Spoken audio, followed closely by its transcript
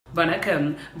வணக்கம்,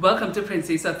 welcome to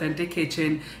Princy's Authentic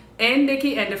Kitchen. இன்னைக்கு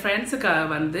என் ஃப்ரெண்ட்ஸுக்காக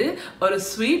வந்து ஒரு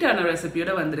ஸ்வீட்டான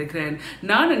ரெசிபியோட வந்திருக்கிறேன்.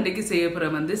 நான் இன்றைக்கு செய்ய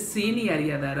போகிறேன் வந்து சீனி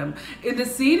அரியாதாரம். இந்த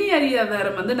சீனி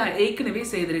அரியாதாரம் வந்து நான் ஏற்கனவே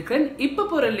செய்திருக்கிறேன். இப்போ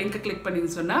போகிற லிங்க் கிளிக்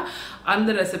பண்ணின்னு சொன்னால்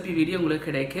அந்த ரெசிபி வீடியோ உங்களுக்கு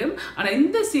கிடைக்கும். ஆனால்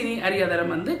இந்த சீனி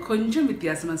அரியாதாரம் வந்து கொஞ்சம்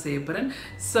வித்தியாசமாக செய்ய போகிறேன்.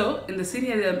 ஸோ இந்த சீனி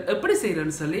அரியாதாரம் எப்படி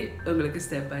செய்கிறேன்னு சொல்லி உங்களுக்கு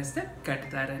ஸ்டெப் பை ஸ்டெப்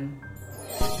கற்றுத்தரேன்.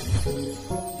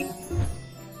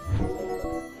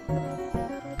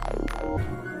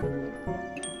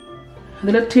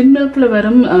 அதில் டின் மில்கில்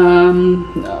வரும்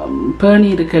பேணி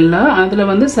இருக்குல்ல, அதில்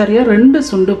வந்து சரியாக 2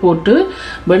 சுண்டு போட்டு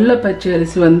வெள்ளை பச்சை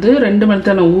அரிசி வந்து 2 மணி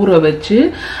நேரம் ஊற வச்சு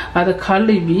அதை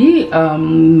கழுவி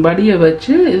வடிய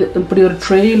வச்சு இப்படி ஒரு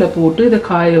ட்ரேயில் போட்டு இதை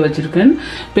காய வச்சுருக்கேன்.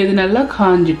 இப்போ இது நல்லா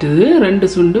காஞ்சிட்டுது.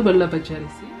 2 சுண்டு வெள்ளை பச்சை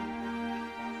அரிசி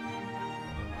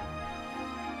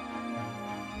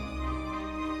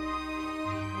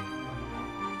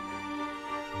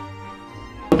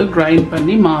போட்டு கிரைண்ட்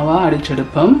பண்ணி மாவாக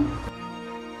அடிச்செடுப்போம்.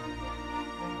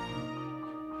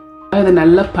 இதை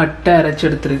நல்லா பட்டை அரைச்சி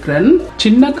எடுத்துருக்கிறேன்.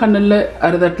 சின்ன கண்ணில்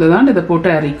அறுதட்டில் தான் இதை போட்டு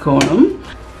அரைக்கணும்.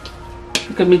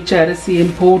 மிச்ச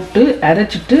அரிசியும் போட்டு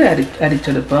அரைச்சிட்டு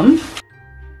அரைச்செடுப்போம்.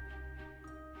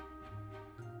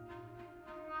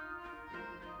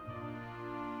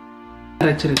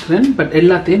 அரைச்சிருக்கிறேன். பட்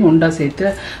எல்லாத்தையும் ஒன்றா சேர்த்து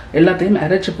எல்லாத்தையும்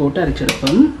அரைச்சி போட்டு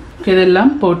அரைச்செடுப்போம்.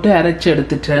 இதெல்லாம் போட்டு அரைச்சி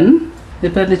எடுத்துட்டேன்.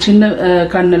 இப்போ இந்த சின்ன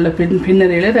கண்ணில்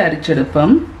பின்னரையில் இதை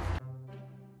அரைச்செடுப்போம்.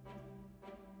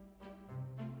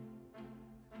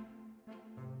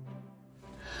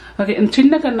 ஓகே, இந்த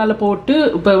சின்ன கண்ணால் போட்டு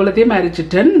இப்போ இவ்வளோத்தையும்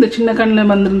அரைச்சிட்டேன். இந்த சின்ன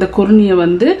கண்ணில் வந்திருந்த குருணியை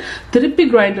வந்து திருப்பி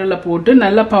கிரைண்டரில் போட்டு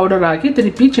நல்லா பவுடர் ஆக்கி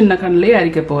திருப்பி சின்ன கண்ணிலே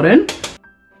அரைக்க போகிறேன்.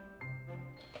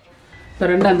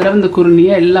 இப்போ 2 தடவை இந்த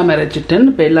குருணியை எல்லாம் அரைச்சிட்டேன்.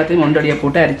 இப்போ எல்லாத்தையும் ஒன்றடியாக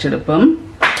போட்டு அரைச்செடுப்போம்.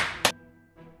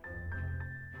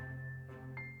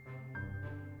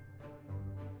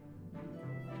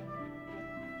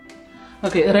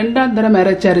 ஓகே, 2ஆம் தரம்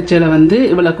அரைச்சல வந்து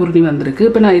இவ்வளோ குருணி வந்திருக்கு.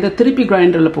 இப்போ நான் இதை திருப்பி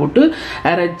கிரைண்டரில் போட்டு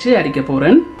அரைக்க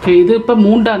போகிறேன். இது இப்போ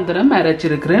 3ஆம் தரம்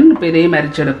அரைச்சிருக்கிறேன். இப்போ இதையும்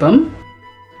அரைச்செடுப்போம்.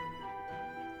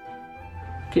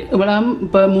 ஓகே, இவ்வளோ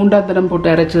இப்போ 3ஆம் தரம்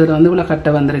போட்டு அரைச்சதில் வந்து இவ்வளோ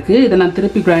கட்டை வந்திருக்கு. இதை நான்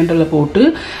திருப்பி கிரைண்டரில் போட்டு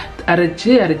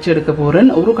அரைச்சி எடுக்க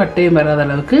போகிறேன். ஒரு கட்டையும் வராத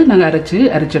அளவுக்கு நாங்கள்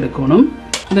அரைச்செடுக்கணும்.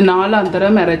 இது 4ஆம்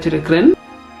தரம் அரைச்சிருக்கிறேன்.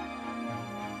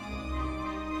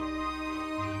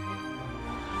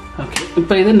 ஓகே,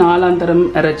 இப்போ இது 4ஆம் தரம்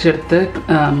அரைச்செடுத்த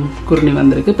குருணி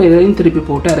வந்திருக்கு. இப்போ இதையும் திருப்பி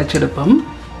போட்டு அரைச்செடுப்போம்.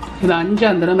 இது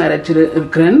 5ஆம் தரம்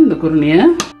அரைச்சிருக்கிறேன் இந்த குருணியை.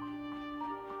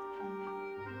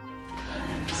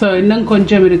 ஸோ இன்னும்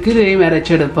கொஞ்சம் இருக்குது, இதையும்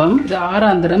அரைச்செடுப்போம். இது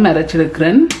 6ஆம் தரம்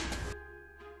அரைச்சிருக்கிறேன்.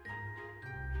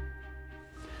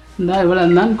 இந்த இவ்வளோ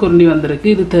தான் குருணி வந்திருக்கு.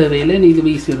 இது தேவையில்லை, நீ இது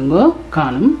வீசிடுங்கோ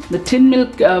காணும். இந்த டின்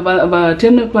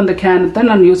மில்க் வந்த கேன்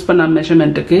தான் நான் யூஸ் பண்ண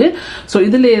மெஷர்மெண்ட்டுக்கு. ஸோ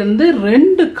இதுலேருந்து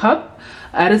 2 கப்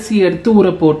அரிசி எடுத்து ஊற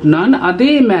போட்டுனான். அதே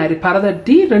மாதிரி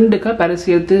பரதட்டி 2 கப் அரிசி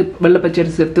எடுத்து வெள்ளை பச்சை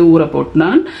அரிசி எடுத்து ஊற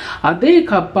போட்டுனான். அதே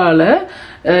கப்பால்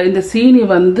இந்த சீனி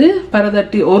வந்து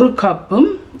பரதட்டி 1 கப்பும்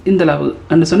இந்த அளவு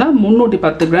சொன்னால்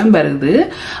 310 கிராம் வருது.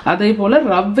 அதே போல்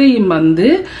ரவையும் வந்து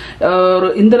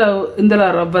இந்த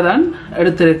ரவை தான்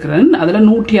எடுத்திருக்கிறேன். அதில்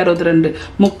 162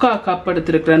 3/4 கப்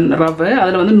எடுத்திருக்கிறேன் ரவை.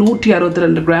 அதில் வந்து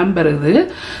 162 கிராம் வருது.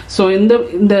 ஸோ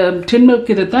இந்த டின் மில்க்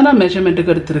இதை தான் நான்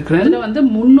மெஷர்மெண்ட்டுக்கு எடுத்திருக்கிறேன். இதில் வந்து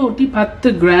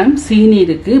 310 கிராம் சீனி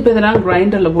இருக்குது. இப்போ இதை நான்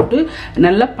கிரைண்டரில் போட்டு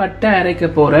நல்லா பட்டை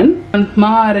அரைக்க போகிறேன்.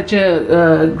 அரைச்ச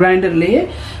கிரைண்டர்லேயே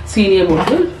சீனியை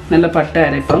போட்டு நல்லா பட்டை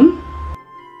அரைப்போம்.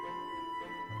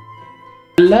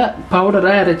 நல்லா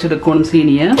பவுடராக அரைச்சிருக்கணும்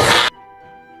சீனியை.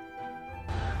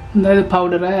 இந்த இது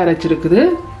பவுடராக அரைச்சிருக்குது.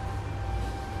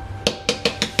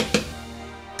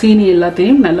 சீனி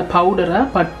எல்லாத்தையும் நல்லா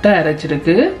பவுடராக பட்டை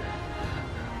அரைச்சிருக்கு.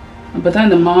 அப்போ தான்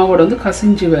இந்த மாவோட வந்து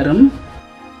கசிஞ்சு வரும்.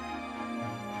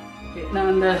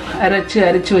 நான் அந்த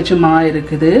அரைச்சி வச்ச மா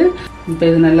இருக்குது. இப்போ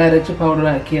இது நல்லா அரைச்சி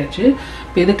பவுடராக ஆக்கியாச்சு.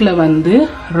 இப்போ இதுக்குள்ள வந்து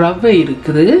ரவை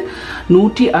இருக்குது.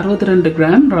 162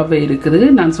 கிராம் ரவை இருக்குது.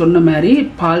 நான் சொன்ன மாதிரி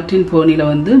பால்டின் பேணியில்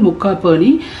வந்து 3/4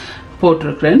 பேணி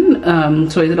போட்டிருக்கிறேன்.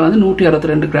 ஸோ இதில் வந்து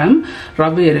 162 கிராம்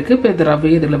ரவை இருக்குது. இப்போ இந்த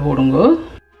ரவையை இதில் போடுங்க.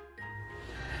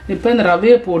 இப்போ இந்த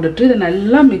ரவையை போட்டுட்டு இதை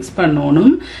நல்லா மிக்ஸ்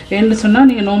பண்ணணும். ஏன்னு சொன்னால்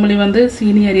நீங்கள் நார்மலி வந்து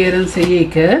சீனி அரியாரம்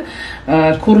செய்யக்க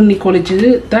குருணி கொளிச்சு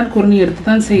தான் குருணி எடுத்து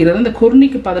தான் செய்கிறது. அந்த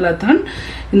குருணிக்கு பதிலாக தான்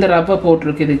இந்த ரவை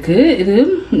போட்டிருக்கு. இதுக்கு இது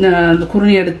அந்த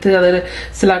குருணி எடுத்து அதில்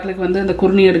சிலாக்களுக்கு வந்து அந்த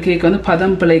குருணி எடுக்க வந்து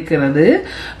பதம் பிழைக்கிறது.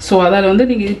 ஸோ அதில் வந்து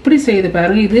நீங்கள் இப்படி செய்து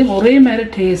பாருங்கள். இது ஒரே மாதிரி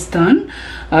டேஸ்ட் தான்.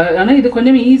 ஆனால் இது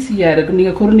கொஞ்சம் ஈஸியாக இருக்குது.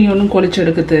 நீங்கள் குருணி ஒன்றும் கொளிச்சு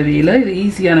எடுக்க தேவையில்லை. இது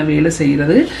ஈஸியான வேலை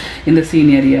செய்கிறது இந்த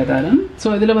சீனி அரியாதாரம். ஸோ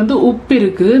இதில் வந்து உப்பு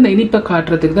இருக்குது. இந்த இனிப்பை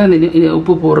காட்டுறதுக்கு தான் இந்த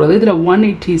உப்பு போடுறது. இதில்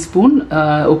 1/8 டீஸ்பூன்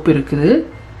உப்பு இருக்குது.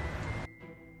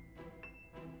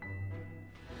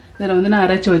 இதில் வந்து நான்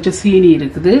அரைச்சி வச்ச சீனி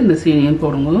இருக்குது. இந்த சீனியும்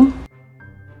போடுங்க.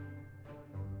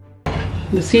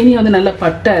 இந்த சீனி வந்து நல்லா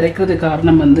பட்டை அரைக்கிறதுக்கு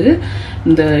காரணம் வந்து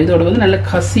இந்த இதோட வந்து நல்ல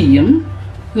கசியும்.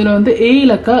 இதில் வந்து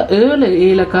 7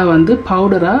 ஏலக்காய் வந்து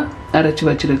பவுடராக அரைச்சி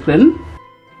வச்சிருக்கிறேன்.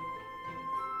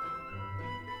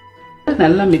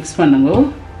 நல்லா மிக்ஸ் பண்ணுங்க.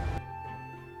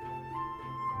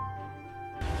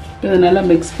 இதை நல்லா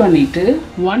மிக்ஸ் பண்ணிட்டு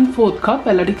 1/4 கப்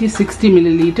இல்லாட்டிக்கு 60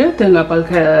 ml தேங்காய் பால்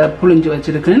புளிஞ்சு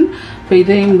வச்சிருக்கேன். இப்போ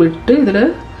இதையும் விட்டு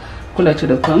இதில்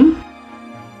குழச்செடுப்போம்.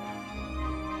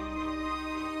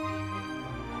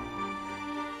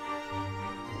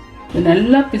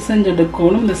 நல்லா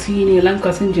பிசைஞ்செடுக்கணும். இந்த சீனியெல்லாம்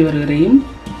கசிஞ்சு வருகிறையும்.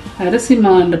 அரிசி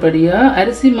மாண்டபடியாக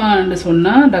அரிசி மாண்டு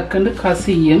சொன்னால் டக்குன்னு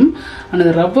கசியும்.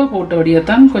 ஆனால் ரவை போட்டபடியாக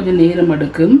தான் கொஞ்சம் நேரம்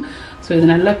எடுக்கும். ஸோ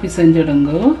இது நல்லா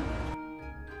பிசைஞ்செடுங்க.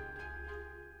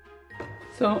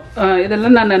 ஸோ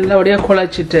இதெல்லாம் நான் நல்லபடியாக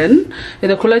குழச்சிட்டேன்.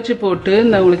 இதை குழச்சி போட்டு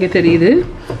இந்த உங்களுக்கே தெரியுது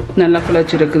நல்லா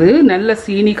குழச்சிருக்குது. நல்ல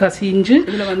சீனி கசிஞ்சு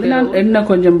இதில் வந்து நான் எண்ணெய்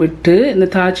கொஞ்சம் விட்டு இந்த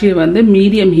தாச்சியை வந்து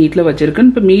மீடியம் ஹீட்டில்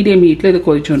வச்சுருக்கேன். இப்போ மீடியம் ஹீட்டில் இது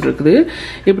கொதிச்சுட்டு இருக்குது.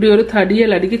 இப்படி ஒரு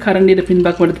தடியல் அடிக்கி கரண்டியில்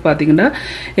பின்பக்கம் எடுத்து பார்த்தீங்கன்னா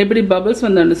எப்படி பபிள்ஸ்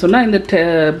வந்தோன்னு சொன்னால் இந்த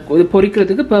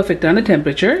பொரிக்கிறதுக்கு பர்ஃபெக்டான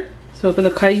டெம்பரேச்சர். ஸோ இப்போ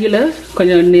இந்த கையில்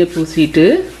கொஞ்சம் எண்ணெயை பூசிட்டு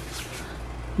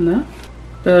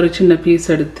ஒரு சின்ன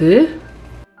பீஸ் எடுத்து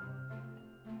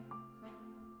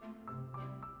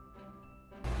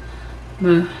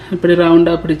இப்படி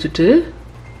ரவுண்டாக பிடிச்சிட்டு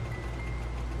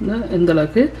இந்த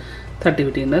அளவுக்கு தட்டி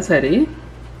விட்டீங்கன்னா சரி.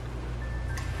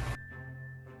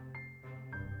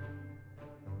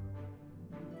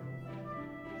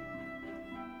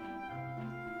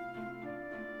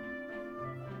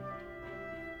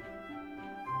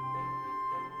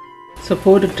 ஸோ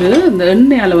போட்டுட்டு இந்த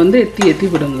எண்ணெயால் வந்து எத்தி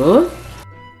விடுங்க.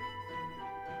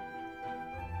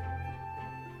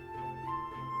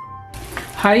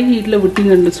 ஹை ஹீட்டில்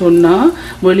விட்டிங்கன்னு சொன்னால்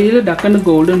வெளியில் டக்குன்னு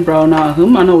கோல்டன் ப்ரௌன்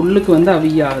ஆகும். ஆனால் உள்ளுக்கு வந்து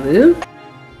அவியாது.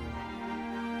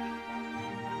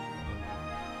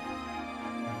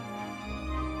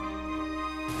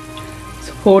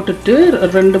 போட்டுட்டு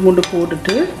 2-3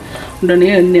 போட்டுட்டு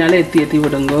உடனே எண்ணெயால் எத்தி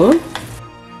விடுங்க.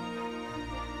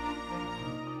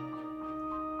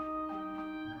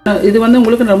 இது வந்து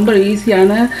உங்களுக்கு ரொம்ப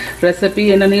ஈஸியான ரெசிபி.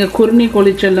 என்ன நீங்கள் குருணி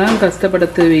கொளிச்செல்லாம் கஷ்டப்பட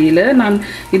தேவையில்லை. நான்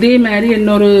இதே மாதிரி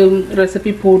இன்னொரு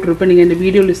ரெசிபி போட்டிருப்பேன். நீங்கள் இந்த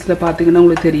வீடியோ லிஸ்ட்டில் பார்த்தீங்கன்னா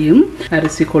உங்களுக்கு தெரியும்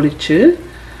அரிசி கொளிச்சு.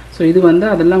 ஸோ இது வந்து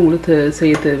அதெல்லாம் உங்களுக்கு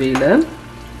செய்ய தேவையில்லை.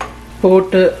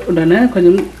 போட்டு உடனே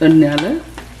கொஞ்சம் எண்ணெயால்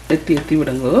எத்தி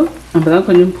விடுங்க. அப்போ தான்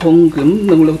கொஞ்சம் பொங்கும்.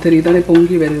 உங்களுக்கு தெரியுதானே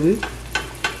பொங்கி வருது.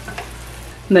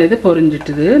 இந்த இது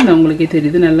பொரிஞ்சிட்டுது. நான் உங்களுக்கே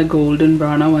தெரியுது நல்ல கோல்டன்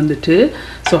ப்ரௌனாக வந்துட்டு.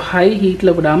 ஸோ ஹை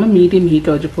ஹீட்டில் விடாமல் மீடியம்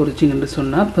ஹீட்டில் வச்சு பொரிச்சிங்கன்னு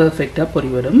சொன்னால் பர்ஃபெக்டாக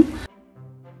பொரிவிடும்.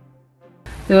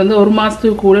 இது வந்து 1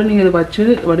 மாதத்துக்கு கூட நீங்கள் இதை வச்சு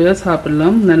வடிவாக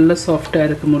சாப்பிட்லாம். நல்ல சாஃப்டாக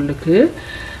இருக்கும். உள்ளுக்கு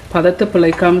பதத்தை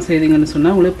பிழைக்காமல் செய்தீங்கன்னு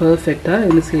சொன்னால் உங்களுக்கு பர்ஃபெக்டாக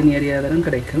இந்த சீனி அரியாதாரம்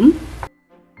கிடைக்கும்.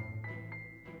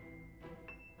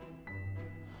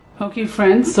 ஓகே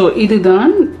ஃப்ரெண்ட்ஸ், ஸோ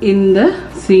இதுதான் இந்த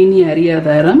சீனி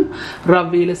அரியாதாரம்,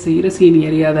 ரவையில் செய்கிற சீனி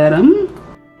அரியாதாரம்.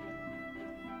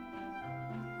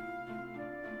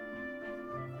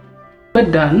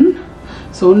 டன்.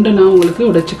 ஸோ நான் உங்களுக்கு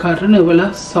உடைச்சு காட்டுறேன் எவ்வளோ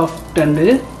சாஃப்ட் அண்டு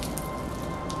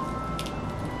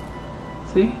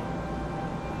சரி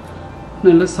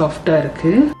நல்ல சாஃப்டாக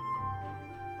இருக்குது.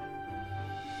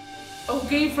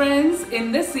 ஓகே ஃப்ரெண்ட்ஸ்,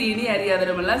 இந்த சீனி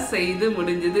அரியாதாரம் எல்லாம் செய்து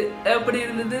முடிஞ்சது. எப்படி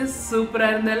இருந்தது? சூப்பரா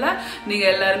இருந்தல்ல? நீங்க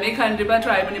எல்லாருமே கண்டிப்பா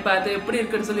ட்ரை பண்ணி பார்த்து எப்படி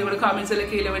இருக்குன்னு சொல்லி ஒரு காமெண்ட்ஸ் எல்லாம்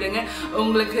கீழே விடுங்க.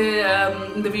 உங்களுக்கு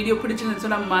இந்த வீடியோ பிடிச்சிருந்துன்னு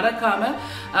சொன்னா மறக்காம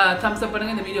தம்ஸ் அப்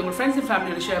பண்ணுங்க. இந்த வீடியோ உங்க ஃப்ரெண்ட்ஸ் அண்ட்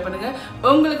ஃபேமிலியோட ஷேர் பண்ணுங்க.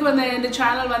 உங்களுக்கு வந்து இந்த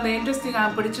சேனல் வந்து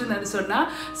இன்ட்ரெஸ்டிங்காக பிடிச்சிருந்ததுன்னு சொன்னா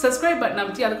சப்ஸ்கிரைப் பட்டன்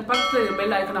அமைத்தி அதுக்கு பக்கத்தில்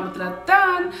பெல் ஐக்கன் அமைத்தினா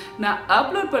தான் நான்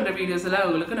அப்லோட் பண்ற வீடியோஸ் எல்லாம்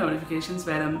உங்களுக்கு நோட்டிஃபிகேஷன்ஸ்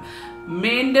வரும்.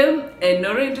 மீண்டும்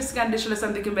இன்னொரு இன்ட்ரெஸ்டிங் கண்டிஷனில்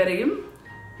சந்திக்கும் வரையும்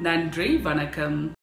நன்றி, வணக்கம்.